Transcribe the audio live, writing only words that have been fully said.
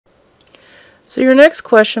So your next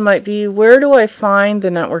question might be, where do I find the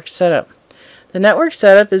network setup? The network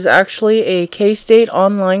setup is actually a K-State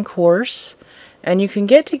online course, and you can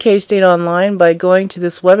get to K-State Online by going to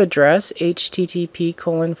this web address,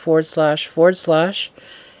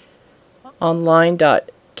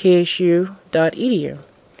 http://online.ksu.edu.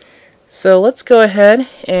 So let's go ahead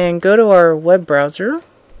and go to our web browser.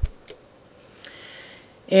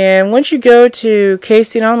 And once you go to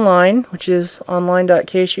K-State Online, which is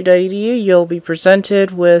online.ksu.edu, you'll be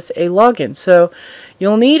presented with a login. So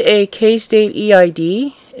you'll need a K-State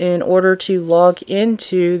EID in order to log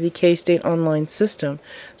into the K-State Online system.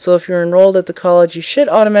 So if you're enrolled at the college, you should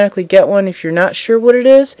automatically get one. If you're not sure what it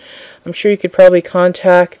is, I'm sure you could probably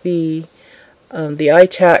contact the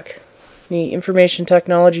ITAC, the Information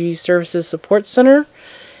Technology Services Support Center,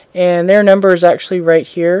 and their number is actually right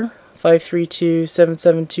here,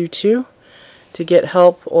 532-7722, to get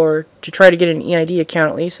help or to try to get an EID account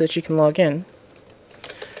at least so that you can log in.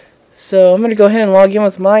 So I'm going to go ahead and log in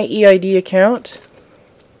with my EID account.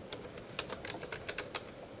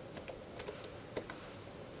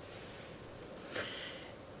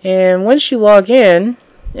 And once you log in,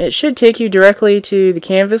 it should take you directly to the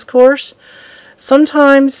Canvas course.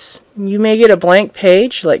 Sometimes you may get a blank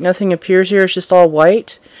page, like nothing appears here, it's just all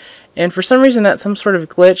white. And for some reason that's some sort of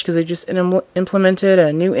glitch because they just implemented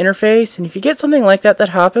a new interface. And if you get something like that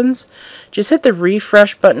happens, just hit the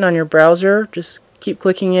refresh button on your browser. Just keep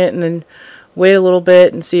clicking it and then wait a little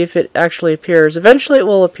bit and see if it actually appears. Eventually it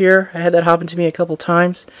will appear. I had that happen to me a couple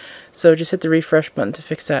times. So just hit the refresh button to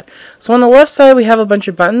fix that. So on the left side we have a bunch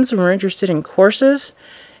of buttons and we're interested in courses.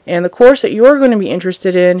 And the course that you're going to be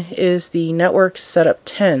interested in is the Network Setup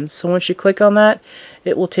 10. So once you click on that,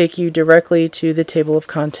 it will take you directly to the table of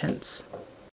contents.